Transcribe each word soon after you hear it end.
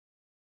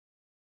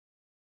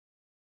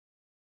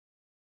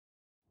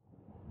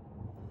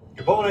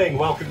Good morning,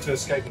 welcome to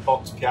Escape the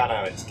Box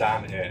Piano, it's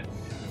Dan here.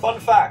 Fun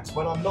fact,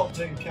 when I'm not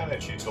doing piano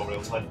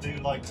tutorials, I do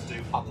like to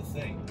do other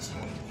things.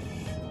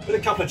 And with a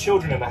couple of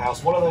children in the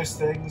house, one of those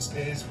things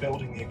is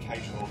building the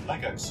occasional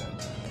Lego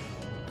set.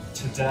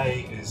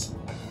 Today is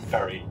a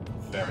very,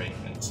 very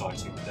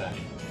exciting day.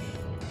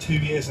 2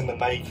 years in the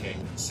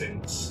making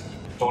since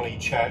Donnie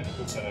Chen,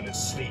 also known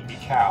as Sleepy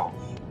Cow,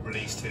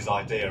 released his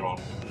idea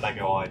on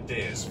Lego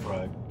ideas for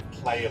a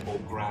playable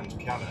grand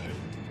piano.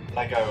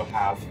 Lego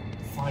have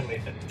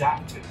finally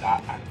adapted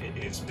that and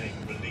it is being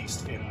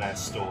released in their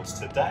stores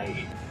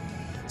today.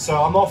 So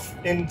I'm off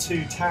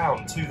into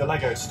town to the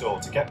Lego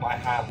store to get my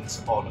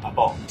hands on a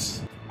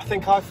box. I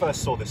think I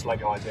first saw this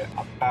Lego idea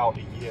about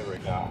a year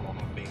ago and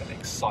I've been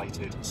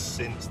excited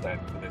since then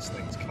for this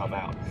thing to come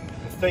out.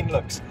 The thing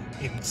looks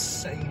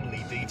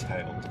insanely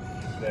detailed.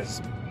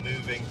 There's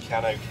moving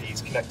piano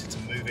keys connected to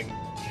moving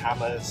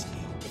hammers.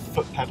 The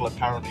foot pedal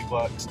apparently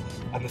works,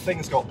 and the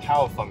thing's got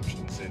power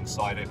functions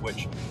inside it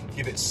which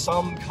give it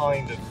some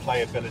kind of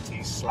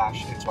playability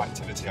slash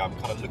interactivity. I'm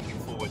kind of looking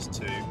forward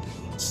to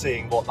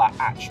seeing what that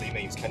actually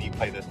means. Can you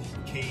play the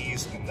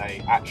keys and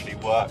they actually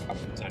work? I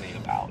mean, it's only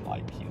about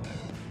like,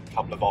 a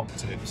couple of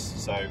octaves,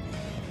 so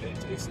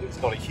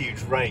it's not a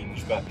huge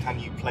range, but can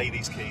you play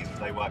these keys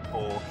and they work,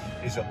 or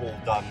is it all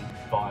done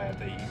via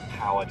the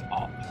powered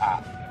up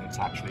app? It's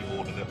actually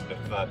all a little bit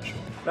virtual.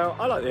 Now,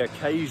 I like the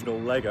occasional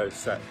Lego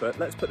set, but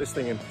let's put this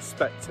thing in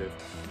perspective.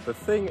 The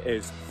thing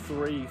is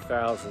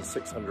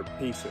 3,600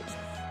 pieces.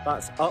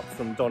 That's up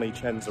from Donnie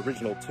Chen's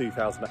original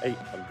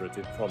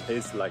 2,800 from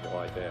his Lego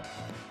idea.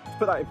 To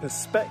put that in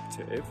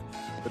perspective,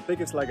 the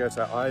biggest Lego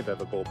set I've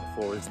ever bought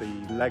before is the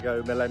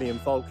Lego Millennium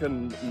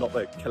Falcon, not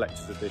the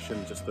collector's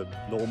edition, just the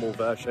normal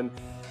version,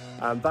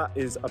 and that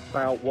is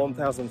about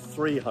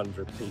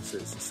 1,300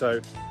 pieces.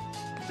 So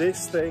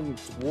this thing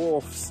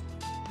dwarfs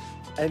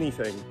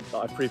anything that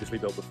I've previously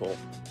built before.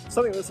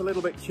 Something that's a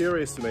little bit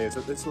curious to me is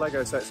that this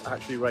Lego set's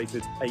actually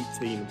rated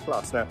 18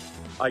 plus. Now,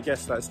 I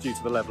guess that's due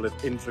to the level of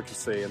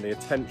intricacy and the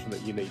attention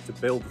that you need to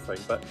build the thing,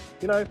 but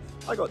you know,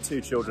 I got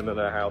 2 children in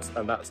a house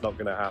and that's not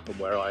going to happen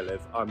where I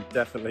live. I'm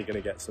definitely going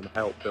to get some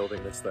help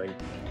building this thing.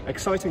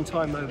 Exciting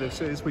time though this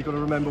is. We've got to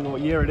remember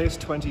what year it is.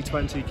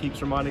 2020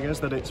 keeps reminding us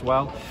that it's,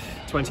 well,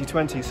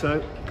 2020,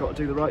 so got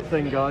to do the right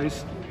thing,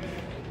 guys.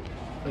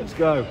 Let's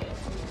go.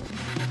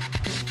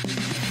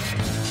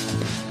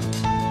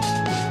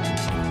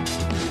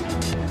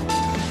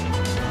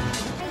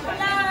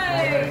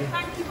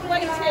 Thank you for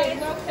waiting.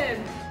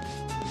 Welcome.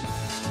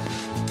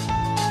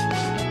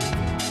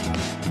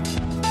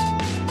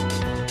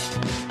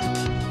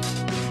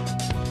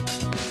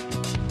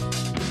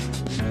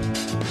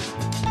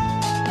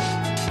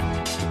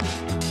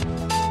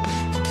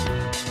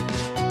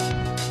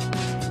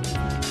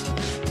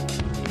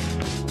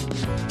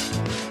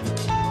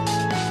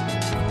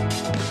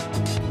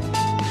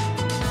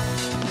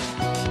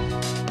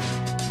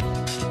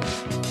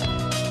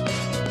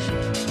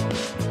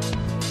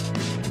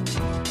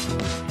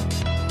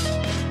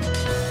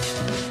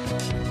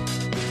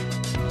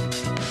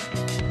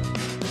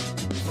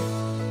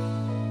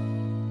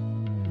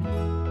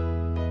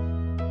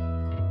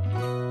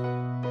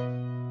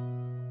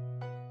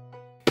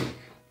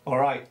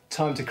 Alright,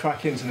 time to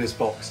crack into this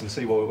box and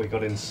see what we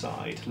got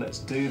inside. Let's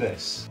do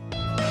this.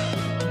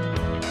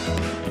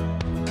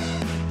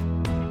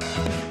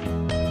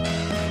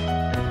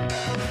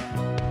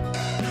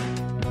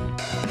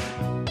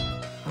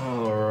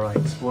 Alright,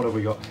 what have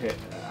we got here?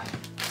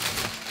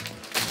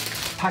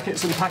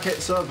 Packets and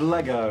packets of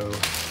Lego.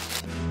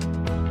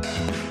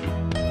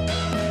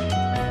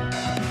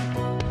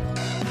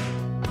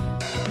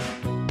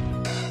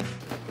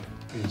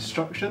 The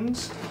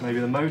instructions, maybe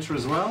the motor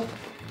as well.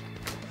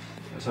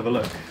 Let's have a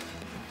look.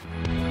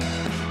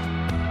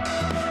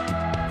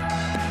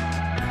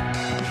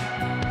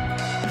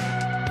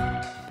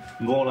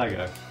 More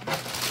Lego.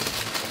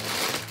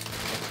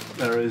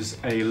 There is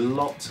a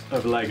lot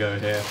of Lego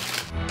here.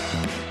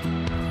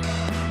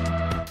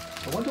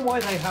 I wonder why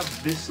they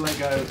have this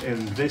Lego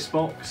in this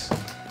box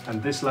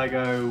and this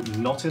Lego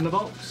not in the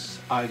box.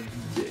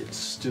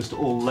 It's just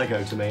all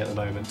Lego to me at the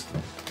moment.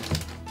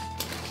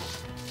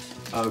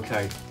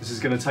 Okay, this is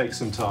going to take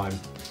some time.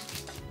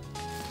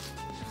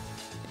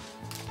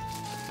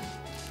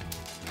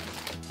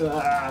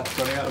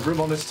 Running out of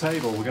room on this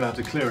table. We're going to have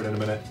to clear it in a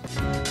minute.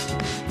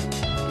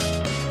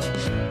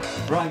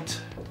 Right,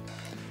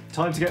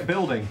 time to get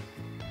building.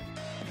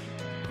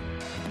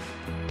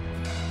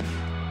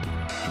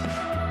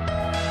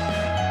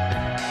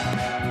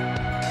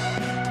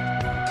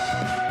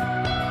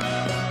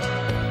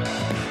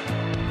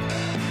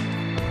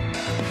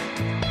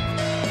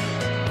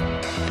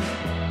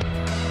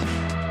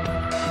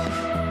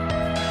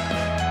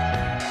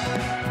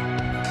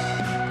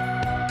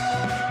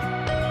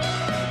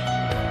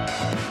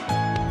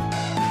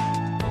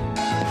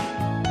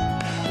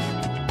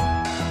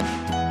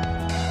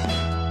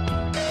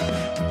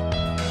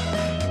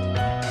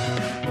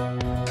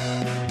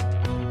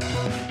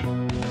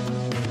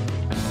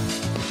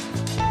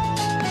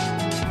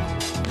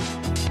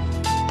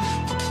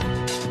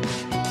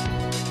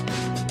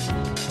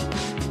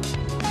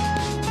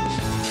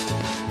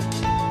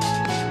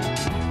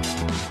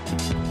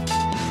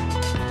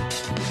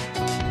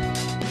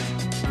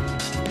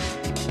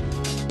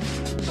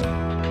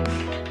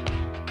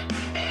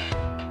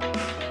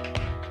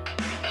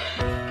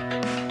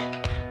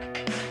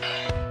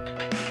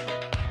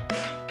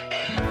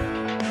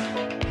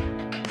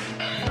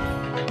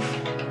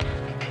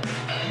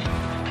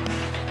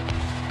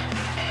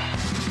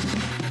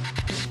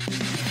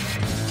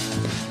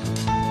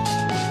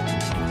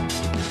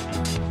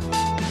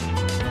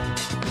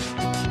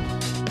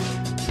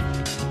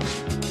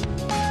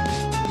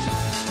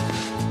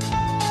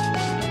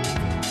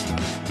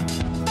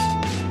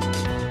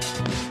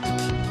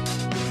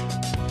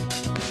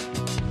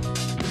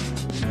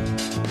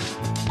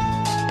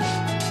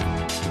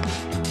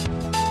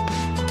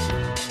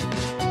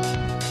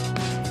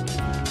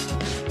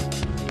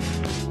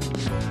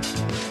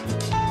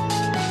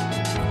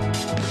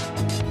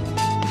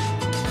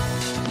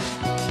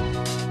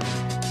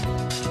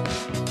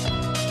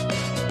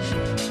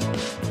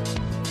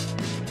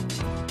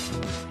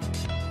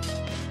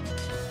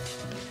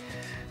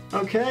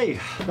 Okay,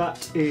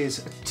 that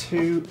is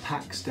 2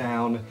 packs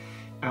down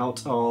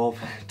out of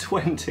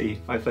 20,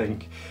 I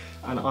think.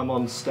 And I'm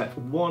on step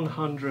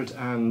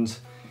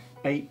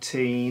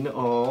 118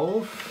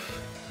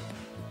 of,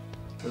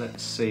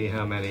 let's see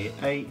how many,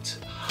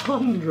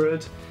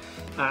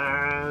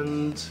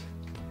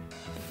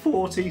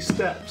 840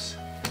 steps.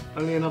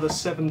 Only another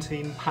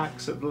 17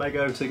 packs of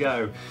Lego to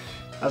go.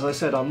 As I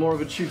said, I'm more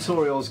of a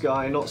tutorials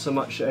guy, not so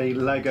much a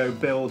Lego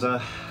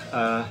builder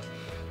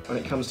when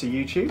it comes to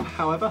YouTube.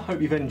 However, hope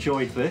you've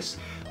enjoyed this.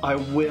 I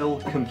will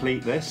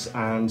complete this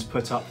and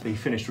put up the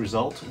finished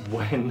result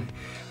when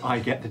I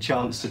get the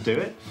chance to do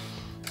it.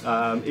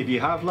 If you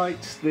have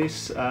liked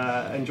this,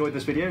 enjoyed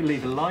this video,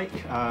 leave a like,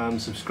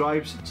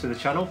 subscribe to the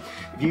channel.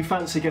 If you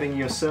fancy getting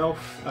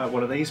yourself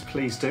one of these,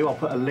 please do. I'll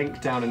put a link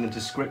down in the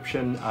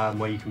description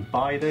where you can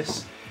buy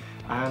this.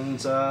 And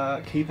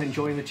keep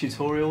enjoying the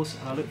tutorials,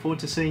 and I look forward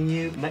to seeing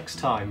you next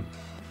time.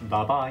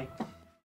 Bye bye.